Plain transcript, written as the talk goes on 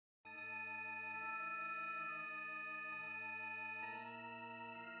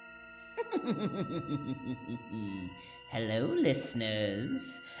Hello,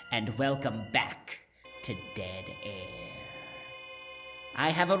 listeners, and welcome back to Dead Air. I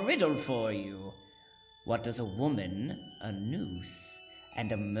have a riddle for you. What does a woman, a noose,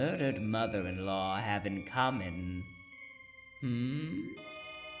 and a murdered mother-in-law have in common?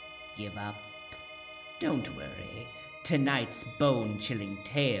 Give up? Don't worry. Tonight's bone-chilling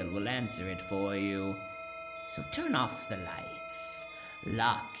tale will answer it for you. So turn off the lights,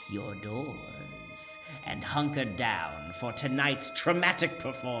 lock your doors, and hunker down for tonight's traumatic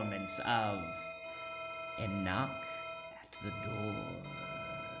performance of A Knock at the Door.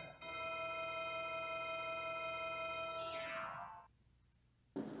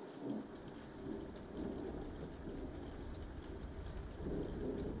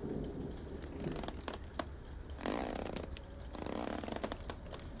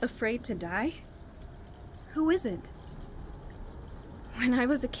 Afraid to die? Who is it? When I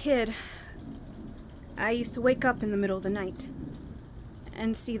was a kid, I used to wake up in the middle of the night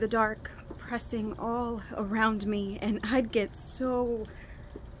and see the dark pressing all around me, and I'd get so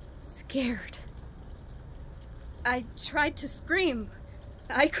scared. I tried to scream.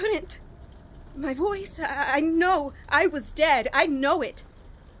 I couldn't. My voice, I know I was dead. I know it.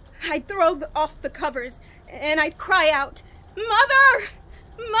 I'd throw off the covers and I'd cry out, "Mother!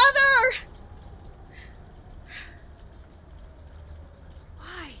 Mother!"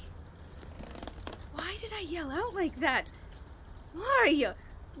 Why did I yell out like that? Why?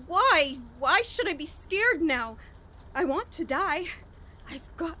 Why should I be scared now? I want to die.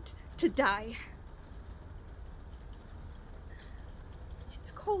 I've got to die.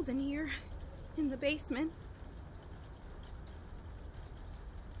 It's cold in here, in the basement.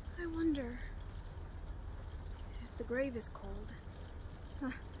 I wonder if the grave is cold.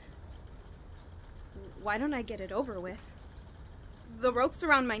 Why don't I get it over with? The rope's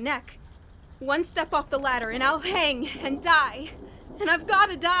around my neck. One step off the ladder and I'll hang and die. And I've got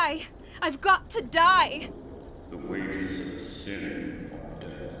to die. I've got to die. The wages of sin are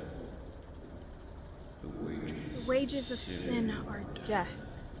death. The wages of sin are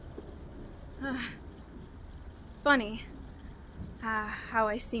death. Funny how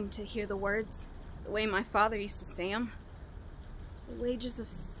I seem to hear the words the way my father used to say them. The wages of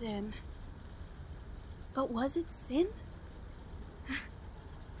sin. But was it sin?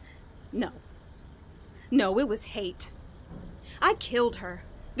 No. No, it was hate. I killed her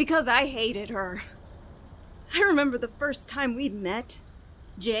because I hated her. I remember the first time we'd met.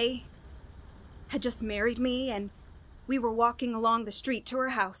 Jay had just married me, and we were walking along the street to her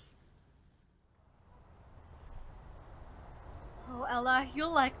house. Oh, Ella,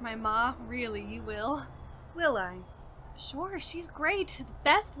 you'll like my ma. Really, you will. Will I? Sure, she's great. The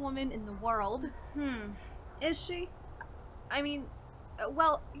best woman in the world. Is she? I mean,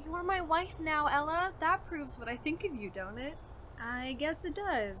 well, you're my wife now, Ella. That proves what I think of you, don't it? I guess it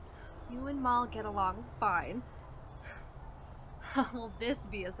does. You and Ma'll get along fine. Will this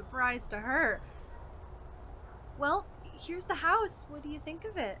be a surprise to her? Well, here's the house. What do you think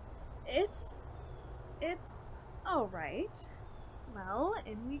of it? It's all right. Well,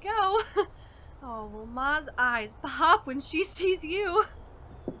 in we go. Oh, will Ma's eyes pop when she sees you?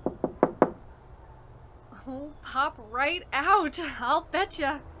 Oh, pop right out. I'll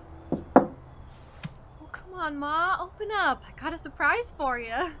betcha. Oh, come on, Ma. Open up. I got a surprise for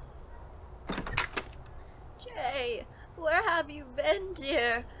you. Jay, where have you been,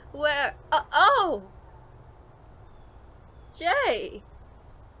 dear? Where? Oh! Jay,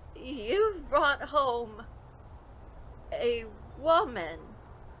 you've brought home a woman.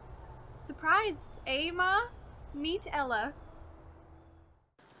 Surprised, eh, Ma? Meet Ella.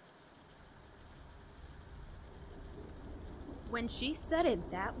 When she said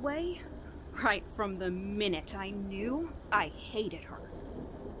it that way, right from the minute I knew, I hated her.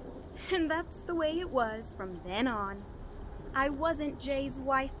 And that's the way it was from then on. I wasn't Jay's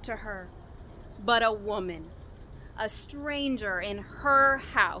wife to her, but a woman. A stranger in her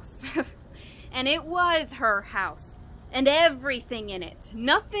house. And it was her house. And everything in it.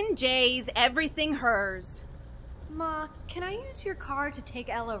 Nothing Jay's, everything hers. Ma, can I use your car to take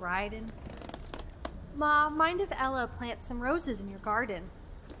Ella riding? Ma, mind if Ella plants some roses in your garden?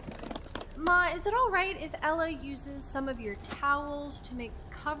 Ma, is it alright if Ella uses some of your towels to make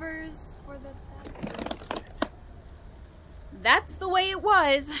covers for the bed? That's the way it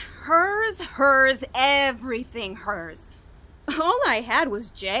was. Hers, everything hers. All I had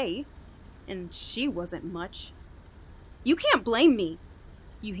was Jay. And she wasn't much. You can't blame me.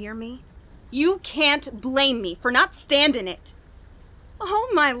 You hear me? You can't blame me for not standing it.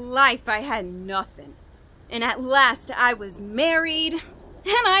 All my life I had nothing. And at last I was married,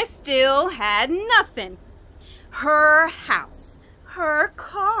 And I still had nothing. Her house, her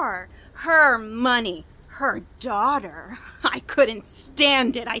car, her money, her daughter. I couldn't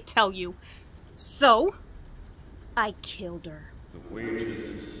stand it, I tell you. So, I killed her. The wages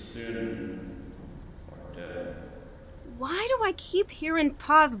of sin are death. Why do I keep hearing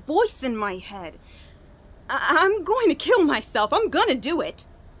Pa's voice in my head? I'm going to kill myself. I'm gonna do it.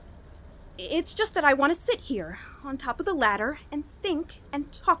 It's just that I want to sit here on top of the ladder and think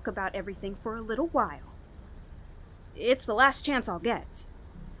and talk about everything for a little while. It's the last chance I'll get.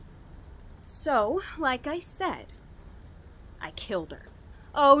 So, like I said, I killed her.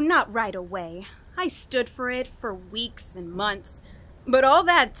 Oh, not right away. I stood for it for weeks and months. But all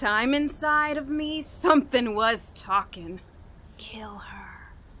that time inside of me, something was talking. Kill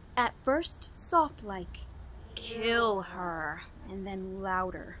her. At first, soft-like. Kill her. And then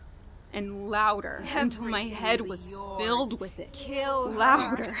louder. And louder until my head was filled with it. Kill her.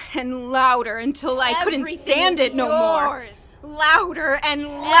 Louder and louder until I couldn't stand it no more. Louder and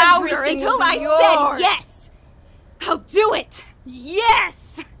louder Everything until will I be said yours. yes. I'll do it.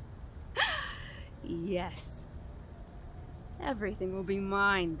 Yes. Yes. Everything will be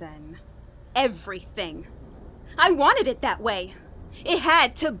mine then. Everything. I wanted it that way. It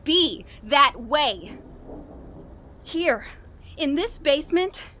had to be that way. Here, in this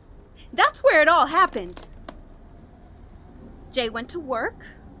basement, that's where it all happened. Jay went to work.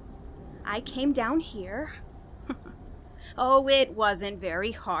 I came down here. Oh, it wasn't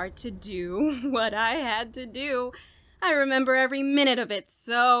very hard to do what I had to do. I remember every minute of it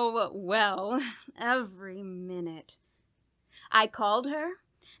so well. Every minute. I called her,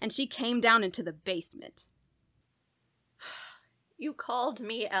 and she came down into the basement. You called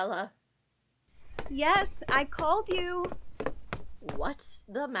me, Ella. Yes, I called you. What's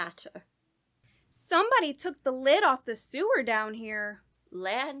the matter? Somebody took the lid off the sewer down here.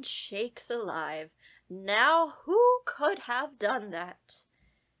 Land shakes alive. Now who could have done that?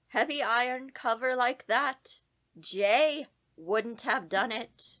 Heavy iron cover like that? Jay wouldn't have done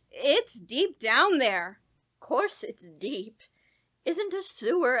it. It's deep down there. Course it's deep. Isn't a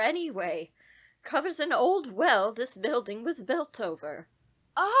sewer anyway. Covers an old well this building was built over.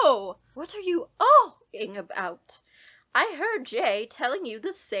 Oh! What are you oh-ing about? I heard Jay telling you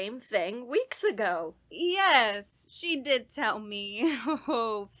the same thing weeks ago. Yes, she did tell me.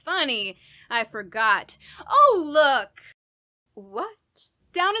 Oh, funny. I forgot. Oh, look! What?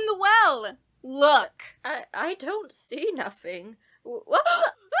 Down in the well! Look! I don't see nothing. Help!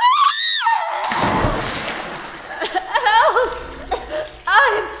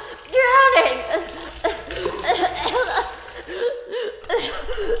 I'm drowning!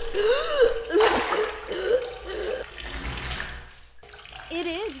 It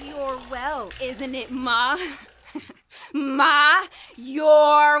is your well, isn't it, Ma? Ma,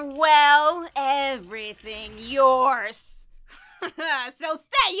 your well, everything yours. So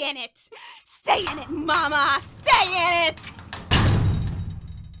stay in it! Stay in it, Mama! Stay in it!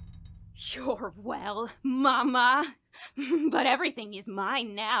 Your well, Mama. But everything is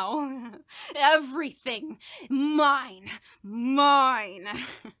mine now. Everything. Mine. Mine.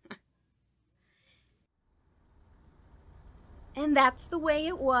 And that's the way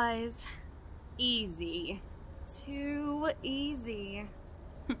it was. Easy. Too easy.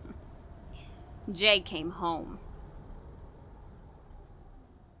 Jay came home.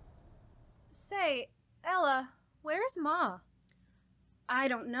 Say, Ella, where's Ma? I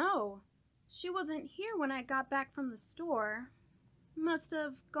don't know. She wasn't here when I got back from the store. Must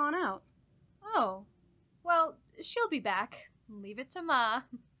have gone out. Oh, well, she'll be back. Leave it to Ma.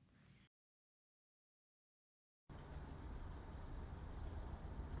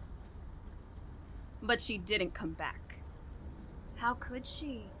 But she didn't come back. How could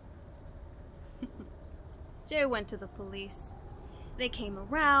she? Jay went to the police. They came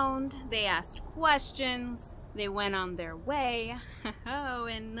around, they asked questions, they went on their way. Oh,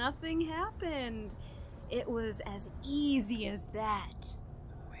 and nothing happened. It was as easy as that.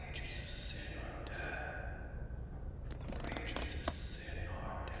 The wages of sin are death. The wages of sin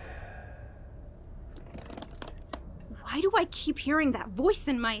are death. Why do I keep hearing that voice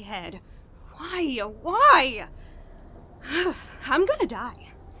in my head? Why? Why? I'm gonna die.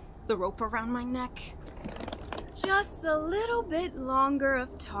 The rope around my neck. Just a little bit longer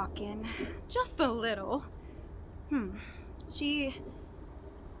of talking. Just a little. She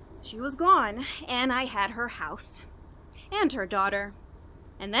was gone, and I had her house. And her daughter.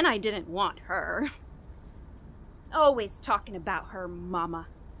 And then I didn't want her. Always talking about her mama.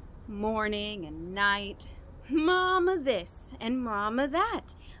 Morning and night. Mama this and Mama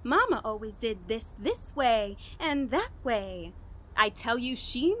that. Mama always did this way and that way. I tell you,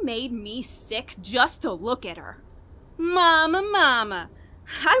 she made me sick just to look at her. Mama, Mama,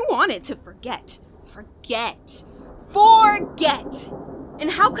 I wanted to forget. Forget.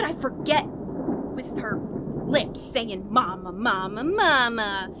 And how could I forget with her lips saying, Mama, Mama,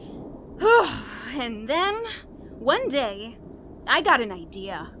 Mama? And then, one day, I got an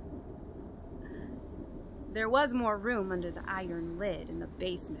idea. There was more room under the iron lid in the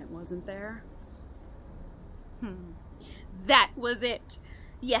basement, wasn't there? That was it.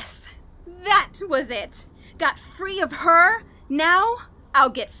 Yes, that was it. Got free of her. Now I'll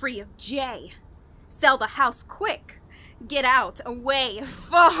get free of Jay. Sell the house quick. Get out, away,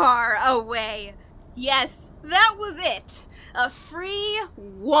 far away. Yes, that was it. A free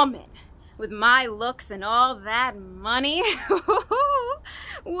woman. With my looks and all that money.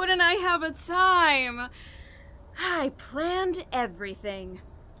 Wouldn't I have a time? I planned everything.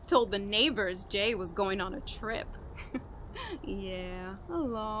 Told the neighbors Jay was going on a trip. Yeah, a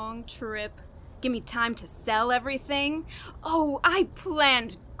long trip. Give me time to sell everything. Oh, I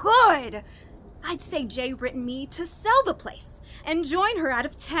planned good. I'd say Jay written me to sell the place and join her out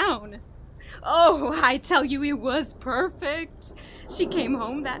of town. Oh, I tell you, it was perfect. She came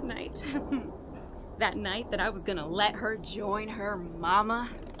home that night. That night that I was gonna let her join her mama.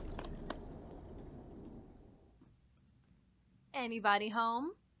 Anybody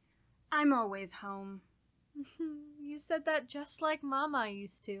home? I'm always home. You said that just like Mama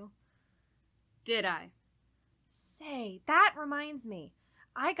used to. Did I? Say, that reminds me.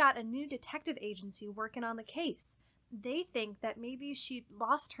 I got a new detective agency working on the case. They think that maybe she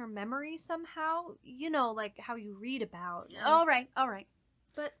lost her memory somehow. You know, like how you read about. All right.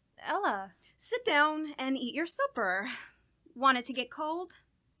 But, Ella. Sit down and eat your supper. Want it to get cold?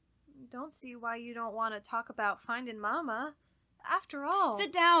 Don't see why you don't want to talk about finding Mama. After all.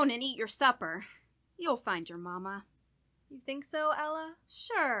 Sit down and eat your supper. You'll find your mama. You think so, Ella?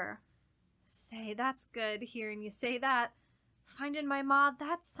 Sure. Say, that's good hearing you say that. Finding my ma,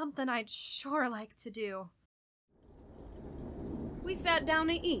 that's something I'd sure like to do. We sat down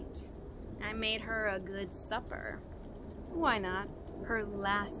to eat. I made her a good supper. Why not? Her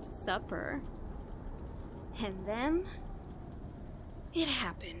last supper. And then it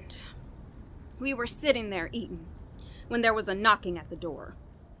happened. We were sitting there eating when there was a knocking at the door.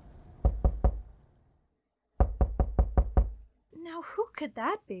 Now, who could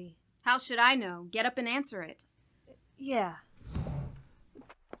that be? How should I know? Get up and answer it. Yeah.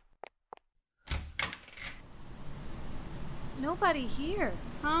 Nobody here.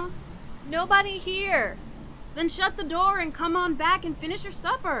 Huh? Nobody here. Then shut the door and come on back and finish your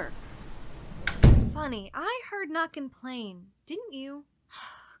supper. Funny, I heard knockin' plain. Didn't you?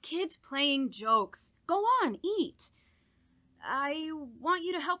 Kids playing jokes. Go on, eat. I want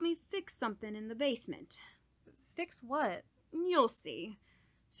you to help me fix something in the basement. Fix what? You'll see.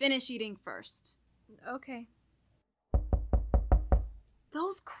 Finish eating first. Okay.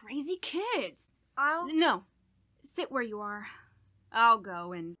 Those crazy kids. I'll... No. Sit where you are. I'll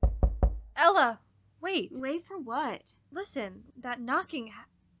go and... Ella, wait. Wait for what? Listen, that knocking,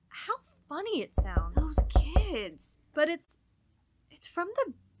 how funny it sounds. Those kids. But it's from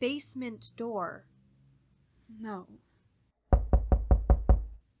the basement door. No.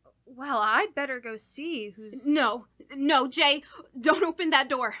 Well, I'd better go see who's... No, Jay, don't open that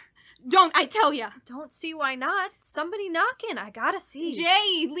door. Don't, I tell ya. Don't see why not. Somebody knocking, I gotta see.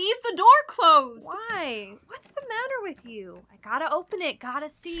 Jay, leave the door closed. Why? What's the matter with you? I gotta open it, gotta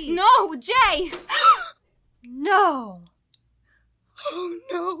see. No, Jay. No. Oh,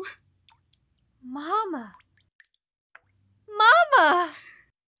 no. Mama. Mama!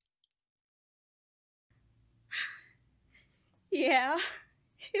 Yeah,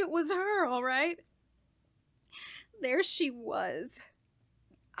 it was her, all right. There she was.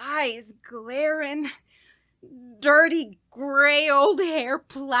 Eyes glaring, dirty gray old hair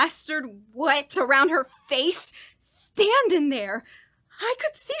plastered wet around her face, standing there. I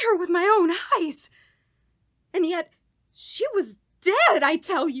could see her with my own eyes. And yet, she was dead, I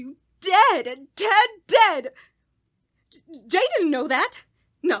tell you. Dead. Jay didn't know that.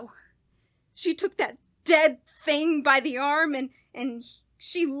 No. She took that dead thing by the arm and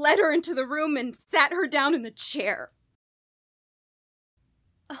she led her into the room and sat her down in the chair.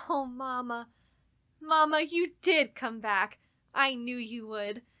 Oh, Mama. Mama, you did come back. I knew you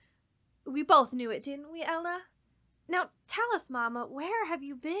would. We both knew it, didn't we, Ella? Now, tell us, Mama, where have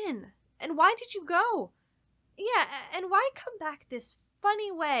you been? And why did you go? Yeah, and why come back this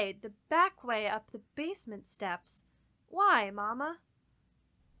funny way, the back way up the basement steps? Why, Mama?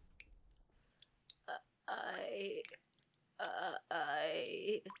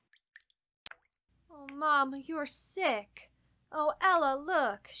 Oh, Mom, you're sick. Oh, Ella,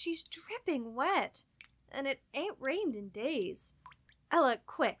 look, she's dripping wet. And it ain't rained in days. Ella,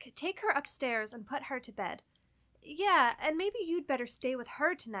 quick, take her upstairs and put her to bed. Yeah, and maybe you'd better stay with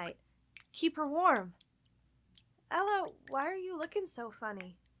her tonight. Keep her warm. Ella, why are you looking so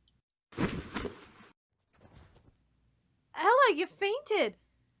funny? Ella, you fainted!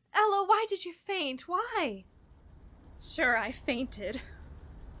 Ella, why did you faint? Why? Sure, I fainted.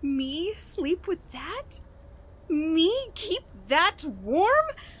 Me sleep with that? Me keep that warm?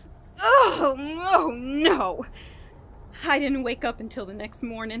 Oh, no. I didn't wake up until the next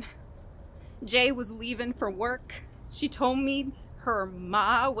morning. Jay was leaving for work. She told me her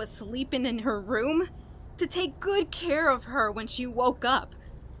ma was sleeping in her room to take good care of her when she woke up.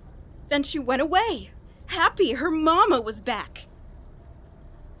 Then she went away, happy her mama was back.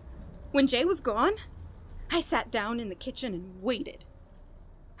 When Jay was gone, I sat down in the kitchen and waited.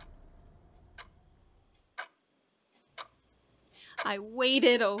 I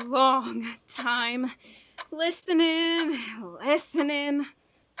waited a long time, listening.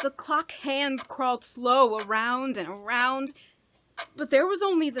 The clock hands crawled slow around and around, but there was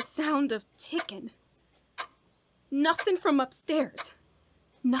only the sound of ticking. Nothing from upstairs.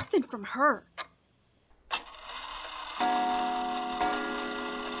 Nothing from her.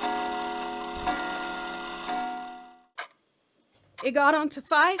 It got on to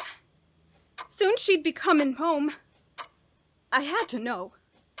 5. Soon she'd be coming home. I had to know.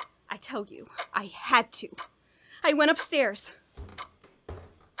 I tell you, I had to. I went upstairs.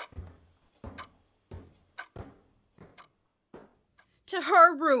 To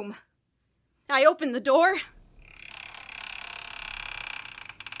her room. I opened the door.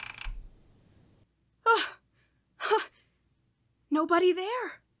 Nobody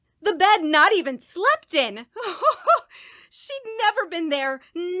there. The bed not even slept in. She'd never been there.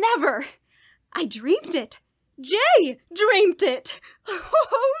 Never. I dreamed it. Jay dreamed it.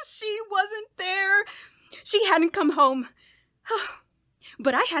 Oh, she wasn't there. She hadn't come home.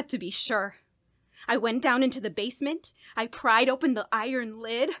 But I had to be sure. I went down into the basement. I pried open the iron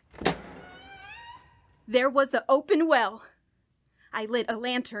lid. There was the open well. I lit a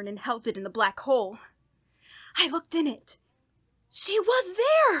lantern and held it in the black hole. I looked in it. She was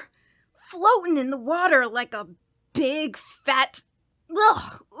there, floating in the water like a big, fat...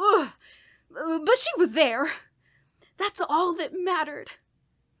 But she was there. That's all that mattered.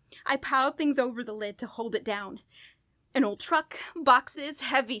 I piled things over the lid to hold it down. An old truck, boxes,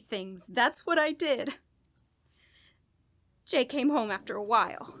 heavy things. That's what I did. Jay came home after a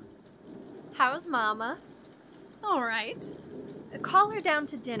while. How's Mama? All right. Call her down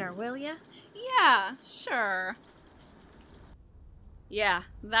to dinner, will ya? Yeah, sure. Yeah,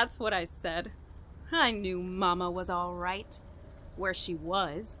 that's what I said. I knew Mama was all right. Where she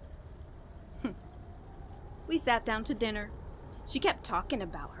was. We sat down to dinner. She kept talking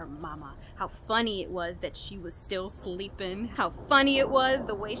about her mama, how funny it was that she was still sleeping, how funny it was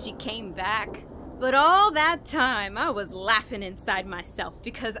the way she came back. But all that time, I was laughing inside myself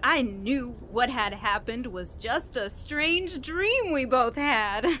because I knew what had happened was just a strange dream we both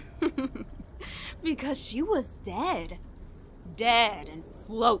had. Because she was dead. Dead and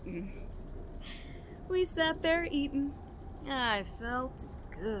floating. We sat there eating. I felt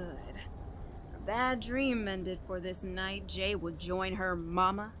good. A bad dream ended for this night. Jay would join her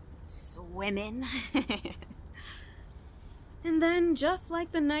mama swimming. And then, just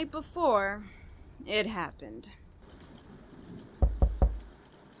like the night before, it happened.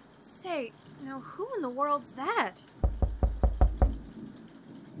 Say, now who in the world's that?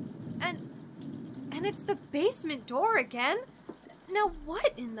 And it's the basement door again? Now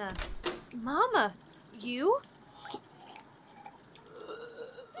what in the... Mama, you?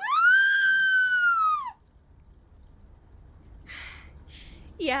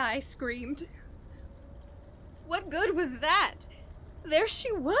 Yeah, I screamed. What good was that? There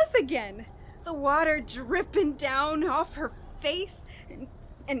she was again. The water dripping down off her face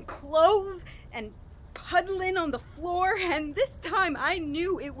and clothes and puddling on the floor, and this time I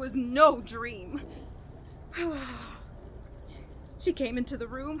knew it was no dream. She came into the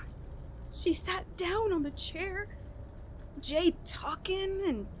room. She sat down on the chair. Jay talking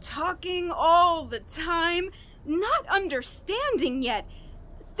and talking all the time, not understanding yet,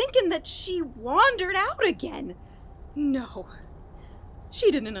 thinking that she wandered out again. No,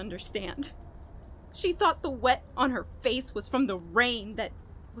 she didn't understand. She thought the wet on her face was from the rain that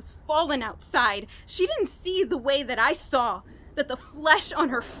was falling outside. She didn't see the way that I saw, that the flesh on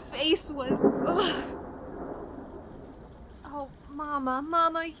her face was... Ugh. Oh,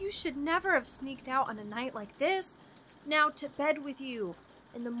 Mama, you should never have sneaked out on a night like this. Now to bed with you.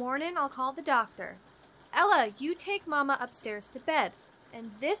 In the morning, I'll call the doctor. Ella, you take Mama upstairs to bed,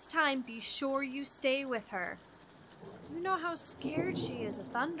 and this time be sure you stay with her. You know how scared she is of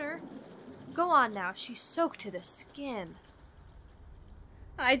thunder. Go on now, she's soaked to the skin.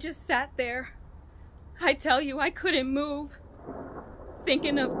 I just sat there. I tell you, I couldn't move.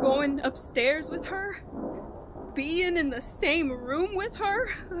 Thinking of going upstairs with her? Being in the same room with her?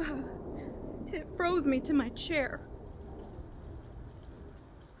 It froze me to my chair.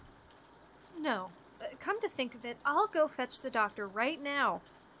 No, come to think of it, I'll go fetch the doctor right now.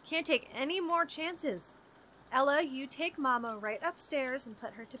 Can't take any more chances. Ella, you take Mama right upstairs and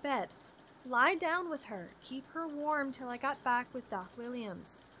put her to bed. Lie down with her. Keep her warm till I got back with Doc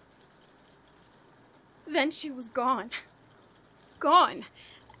Williams. Then she was gone. Gone.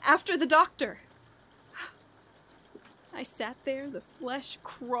 After the doctor. I sat there, the flesh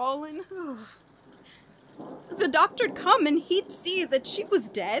crawling. The doctor'd come and he'd see that she was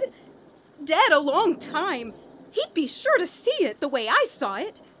dead. Dead a long time. He'd be sure to see it the way I saw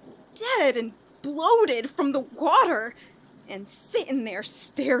it. Dead and bloated from the water. And sitting there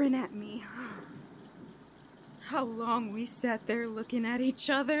staring at me. How long we sat there looking at each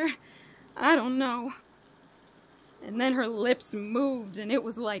other, I don't know. And then her lips moved and it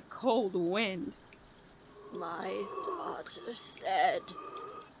was like cold wind. My daughter said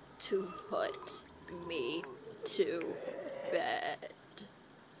to put me to bed.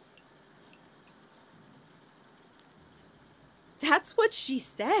 That's what she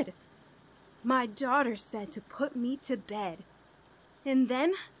said. My daughter said to put me to bed. And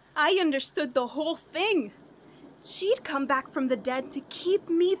then I understood the whole thing. She'd come back from the dead to keep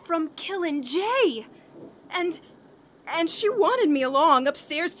me from killing Jay. And she wanted me along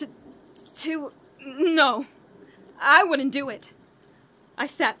upstairs to... No, I wouldn't do it. I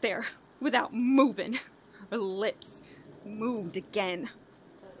sat there without moving. Her lips moved again.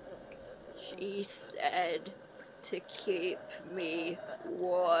 She said to keep me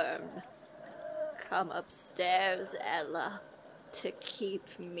warm. Come upstairs, Ella, to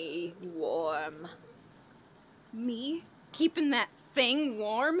keep me warm. Me? Keeping that thing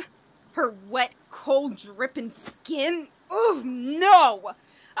warm? Her wet, cold, dripping skin? Oh, no!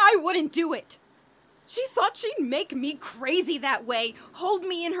 I wouldn't do it. She thought she'd make me crazy that way, hold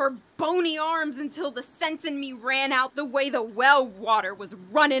me in her bony arms until the sense in me ran out the way the well water was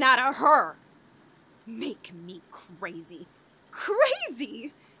running out of her. Make me crazy.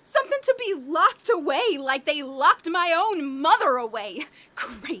 Crazy! Something to be locked away like they locked my own mother away.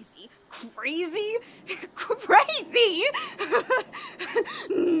 Crazy. Crazy? Crazy?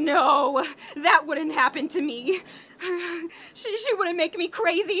 No, that wouldn't happen to me. She wouldn't make me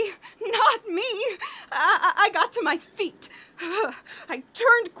crazy. Not me. I got to my feet. I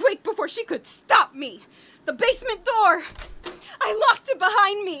turned quick before she could stop me. The basement door. I locked it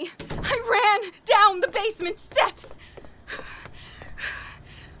behind me. I ran down the basement steps.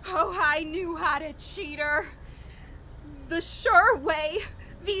 Oh, I knew how to cheat her. The sure way.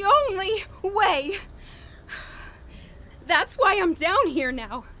 The only way. That's why I'm down here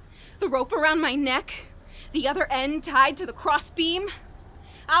now. The rope around my neck, the other end tied to the crossbeam.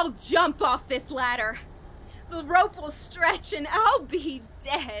 I'll jump off this ladder. The rope will stretch and I'll be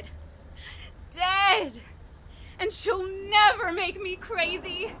dead. Dead. And she'll never make me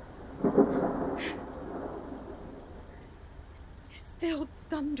crazy. It's still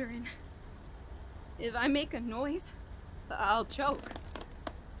thundering. If I make a noise, I'll choke.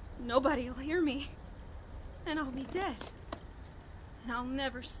 Nobody'll hear me, and I'll be dead. And I'll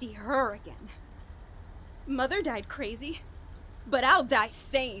never see her again. Mother died crazy, but I'll die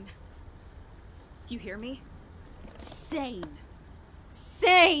sane. You hear me? Sane.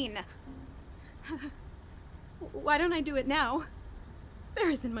 Sane! Why don't I do it now?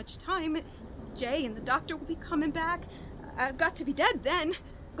 There isn't much time. Jay and the doctor will be coming back. I've got to be dead then.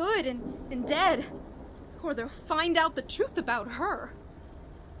 Good and dead. Or they'll find out the truth about her.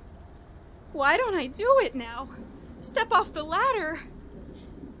 Why don't I do it now? Step off the ladder.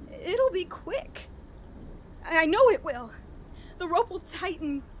 It'll be quick. I know it will. The rope will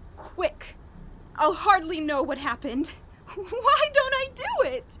tighten quick. I'll hardly know what happened. Why don't I do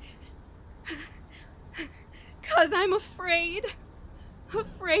it? 'Cause I'm afraid.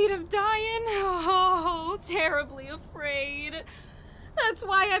 Afraid of dying. Oh, terribly afraid. That's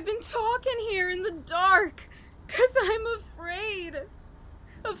why I've been talking here in the dark. 'Cause I'm afraid.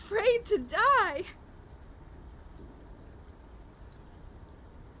 Afraid to die.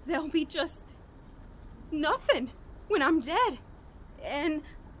 There'll be just nothing when I'm dead. And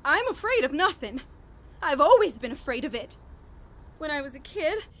I'm afraid of nothing. I've always been afraid of it. When I was a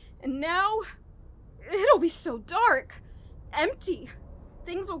kid, and now it'll be so dark. Empty.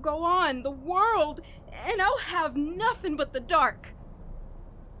 Things will go on. The world. and I'll have nothing but the dark.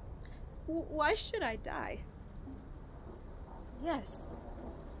 Why should I die? Yes,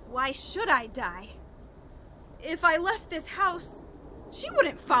 why should I die? If I left this house, she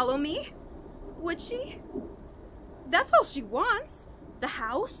wouldn't follow me, would she? That's all she wants. The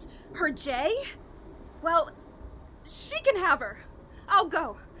house, her Jay. Well, she can have her. I'll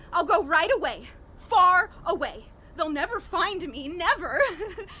go right away. Far away. They'll never find me, never.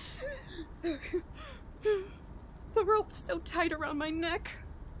 The rope's so tight around my neck.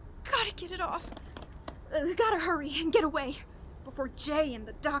 Gotta get it off. Gotta hurry and get away before Jay and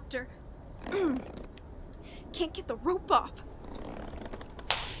the doctor. Can't get the rope off.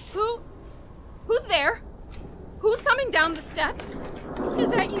 Who's there? Who's coming down the steps? Is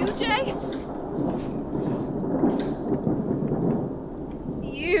that you, Jay?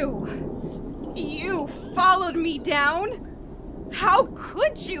 You followed me down? How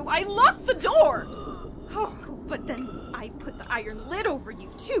could you? I locked the door. Oh, but then I put the iron lid over you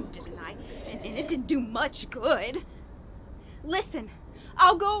too, didn't I? And it didn't do much good. Listen,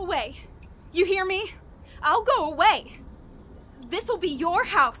 I'll go away. You hear me? I'll go away. This'll be your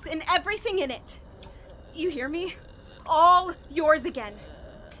house and everything in it. You hear me? All yours again.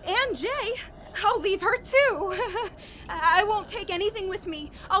 And Jay, I'll leave her too. I won't take anything with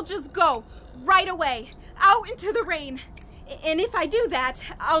me. I'll just go right away, out into the rain. And if I do that,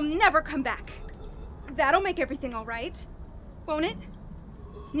 I'll never come back. That'll make everything all right, won't it?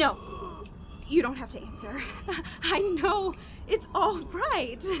 No, you don't have to answer. I know it's all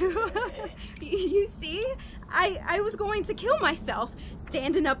right. You see, I was going to kill myself,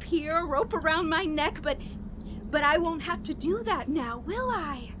 standing up here, rope around my neck, but I won't have to do that now, will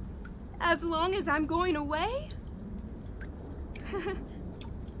I? As long as I'm going away?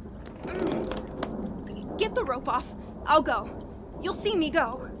 Get the rope off. I'll go. You'll see me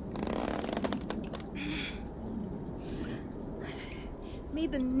go.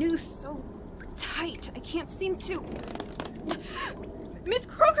 Made the noose so tight, I can't seem to... Miss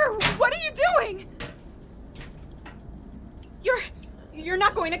Kroger, what are you doing? You're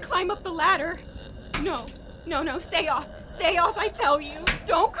not going to climb up the ladder. No, stay off. Stay off, I tell you.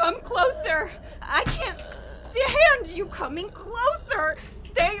 Don't come closer. I can't stand you coming closer.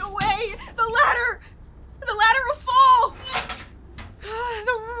 Stay away. The ladder will fall.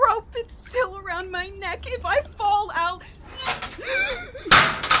 The rope, it's still around my neck. If I fall, I'll...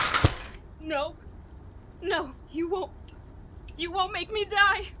 No, you won't. You won't make me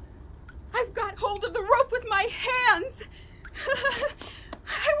die. I've got hold of the rope with my hands.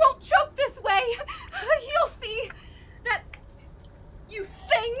 I won't choke this way. You'll see. That... you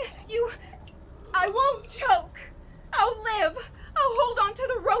thing. I won't choke. I'll live. I'll hold on to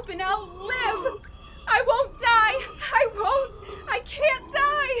the rope and I'll live. I won't die. I won't. I can't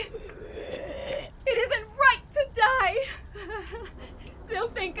die. It isn't right to die. They'll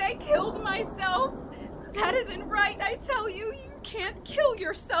think I killed myself. That isn't right, I tell you. You can't kill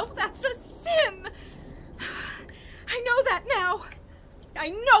yourself. That's a sin. I know that now. I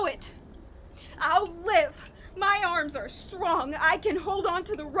know it. I'll live. My arms are strong. I can hold on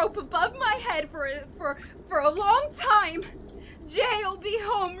to the rope above my head for a long time. Jay'll be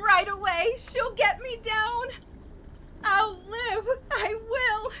home right away. She'll get me down. I'll live. I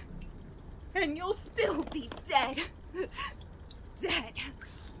will. And you'll still be dead. Dead.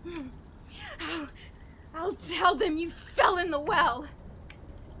 I'll tell them you fell in the well.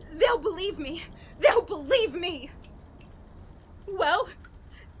 They'll believe me. They'll believe me. Well,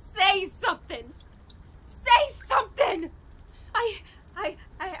 say something. Say something.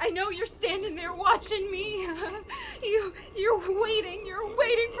 I know you're standing there watching me. You're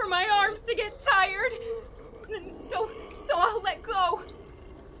waiting for my arms to get tired. So I'll let go.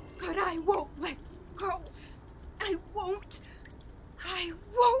 But I won't let go. I won't.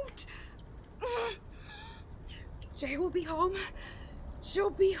 Jay will be home.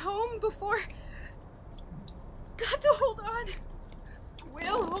 She'll be home before... Got to hold on.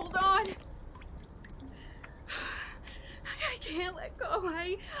 We'll hold on. I can't let go.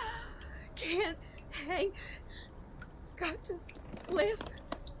 I can't hang. Got to live.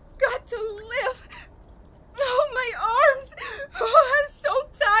 Got to live. Oh, my arms. Oh, I'm so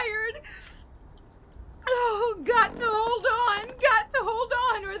tired. Oh, got to hold on. Got to hold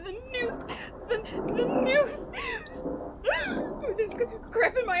on, or the noose. The noose.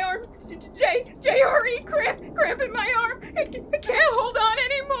 Cramp in my arm. Jay, hurry. Cramp in my arm. I can't hold on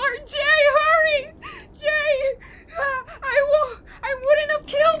anymore. Jay, hurry. Jay, I wouldn't have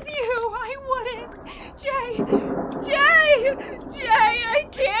killed you. I wouldn't. Jay, I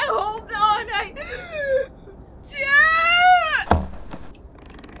can't hold on. Jay!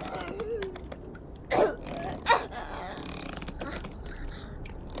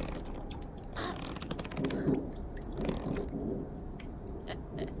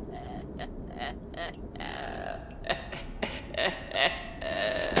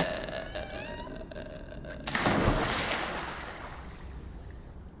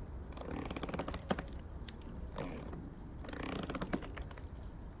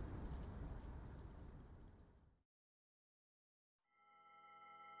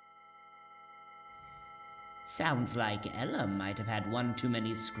 Sounds like Ella might have had one too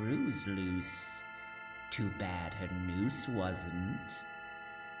many screws loose. Too bad her noose wasn't.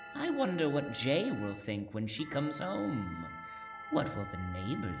 I wonder what Jay will think when she comes home. What will the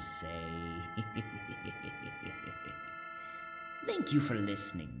neighbors say? Thank you for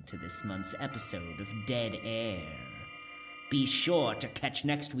listening to this month's episode of Dead Air. Be sure to catch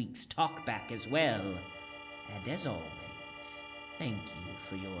next week's talkback as well. And as always, thank you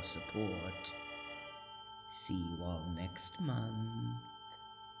for your support. See you all next month.